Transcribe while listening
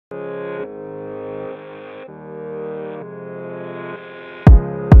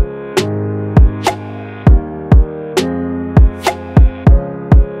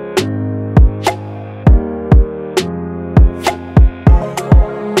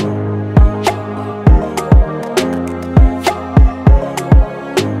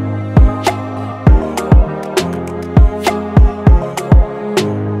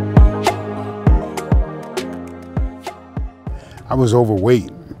was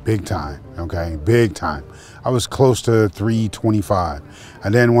overweight, big time, okay, big time. I was close to 325.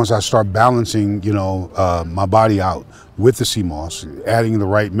 And then once I start balancing, my body out with the Seamoss, adding the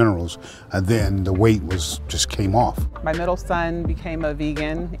right minerals, and then the weight just came off. My middle son became a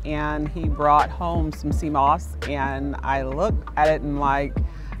vegan, and he brought home some Seamoss, and I looked at it and like,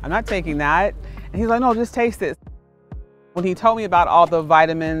 I'm not taking that. And he's like, no, just taste it. When he told me about all the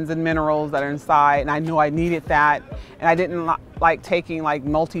vitamins and minerals that are inside, and I knew I needed that, and I didn't like taking like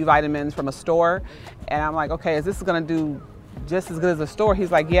multivitamins from a store, and I'm like, okay, is this gonna do just as good as a store? He's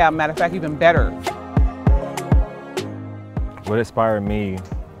like, yeah, matter of fact, even better. What inspired me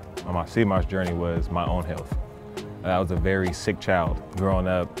on my Seamoss journey was my own health. I was a very sick child. Growing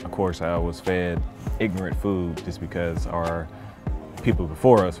up, of course, I was fed ignorant food just because our people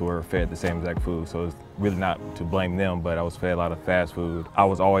before us were fed the same exact food, so it's really not to blame them, but I was fed a lot of fast food. I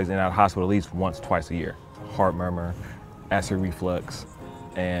was always in and out of hospital at least once, twice a year. Heart murmur, acid reflux,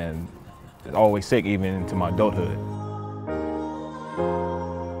 and always sick even into my adulthood.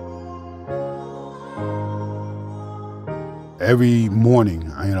 Every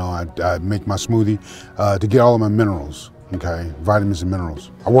morning, I make my smoothie to get all of my minerals, okay, vitamins and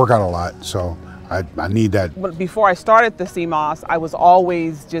minerals. I work out a lot, so I need that. But before I started the Seamoss, I was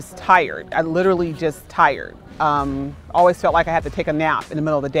always just tired. I literally just tired. Always felt like I had to take a nap in the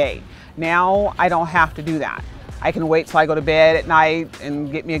middle of the day. Now I don't have to do that. I can wait till I go to bed at night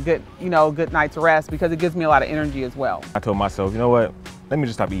and get me a good night's rest, because it gives me a lot of energy as well. I told myself, you know what? Let me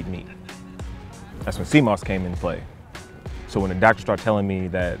just stop eating meat. That's when Seamoss came into play. So when the doctor started telling me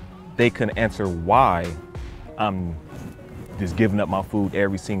that they couldn't answer why I'm just giving up my food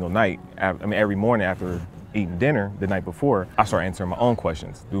every single night, every morning after eating dinner the night before, I started answering my own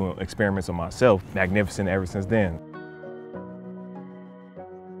questions, doing experiments on myself. Magnificent ever since then.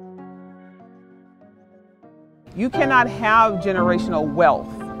 You cannot have generational wealth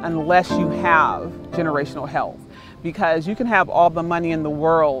unless you have generational health, because you can have all the money in the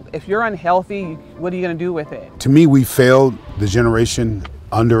world. If you're unhealthy, what are you going to do with it? To me, we failed the generation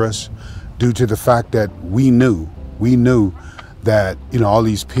under us due to the fact that we knew that all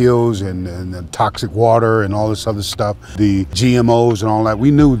these pills and the toxic water and all this other stuff, the GMOs and all that, we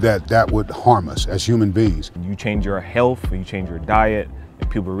knew that would harm us as human beings. You change your health, you change your diet, and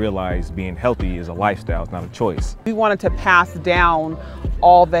people realize being healthy is a lifestyle, it's not a choice. We wanted to pass down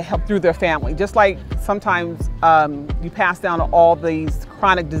all the health through their family, just like sometimes you pass down all these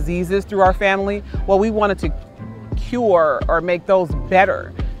chronic diseases through our family. Well, we wanted to cure or make those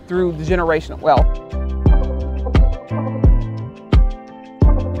better through the generational wealth.